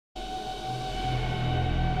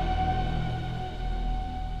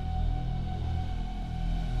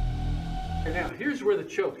here's where the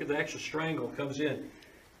choke, the actual strangle comes in.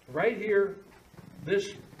 Right here,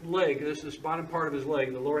 this leg, this bottom part of his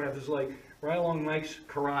leg, the lower half of his leg, right along Mike's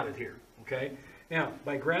carotid here, okay? Now,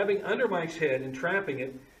 by grabbing under Mike's head and trapping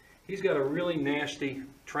it, he's got a really nasty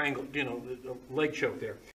triangle, the leg choke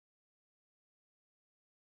there.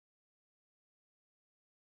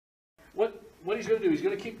 What he's going to do, he's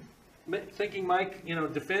going to keep thinking Mike,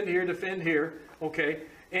 defend here, okay?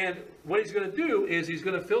 And what he's going to do is he's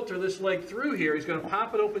going to filter this leg through here. He's going to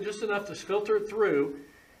pop it open just enough to filter it through.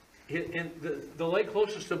 And the leg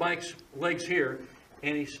closest to Mike's legs here,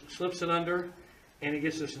 and he slips it under, and he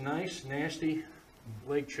gets this nice, nasty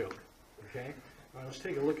leg choke, okay? All right, let's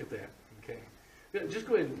take a look at that, okay? Just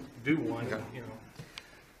go ahead and do one,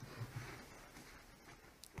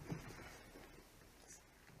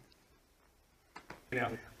 Now,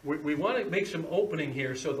 we want to make some opening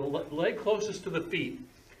here, so the leg closest to the feet,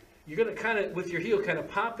 you're going to kind of, with your heel, kind of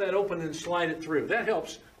pop that open and slide it through. That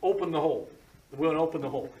helps open the hole. We want to open the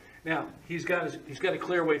hole. Now, he's got a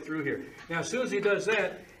clear way through here. Now, as soon as he does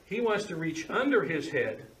that, he wants to reach under his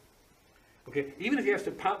head. Okay, even if he has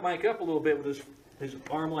to pop Mike up a little bit with his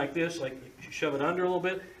arm like this, like shove it under a little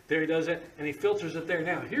bit, there he does that, and he filters it there.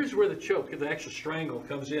 Now, here's where the choke, the actual strangle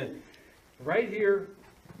comes in. Right here,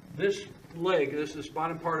 this leg, this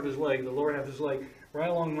bottom part of his leg, the lower half of his leg, right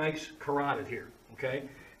along Mike's carotid here, okay?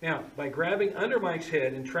 Now, by grabbing under Mike's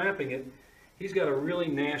head and trapping it, he's got a really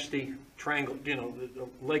nasty triangle, the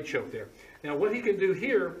leg choke there. Now, what he can do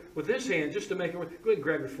here with this hand, just to make it work, go ahead and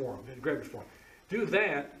grab your forearm. Do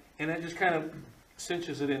that, and that just kind of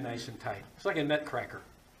cinches it in nice and tight. It's like a nut cracker,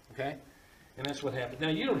 okay? And that's what happens. Now,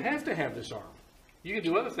 you don't have to have this arm. You can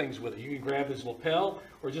do other things with it. You can grab his lapel,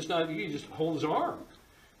 or you can just hold his arm.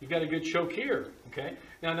 You've got a good choke here, okay?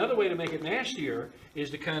 Now, another way to make it nastier is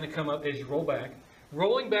to kind of come up as you roll back.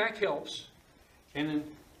 Rolling back helps, and then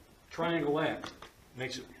triangle that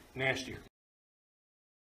makes it nastier.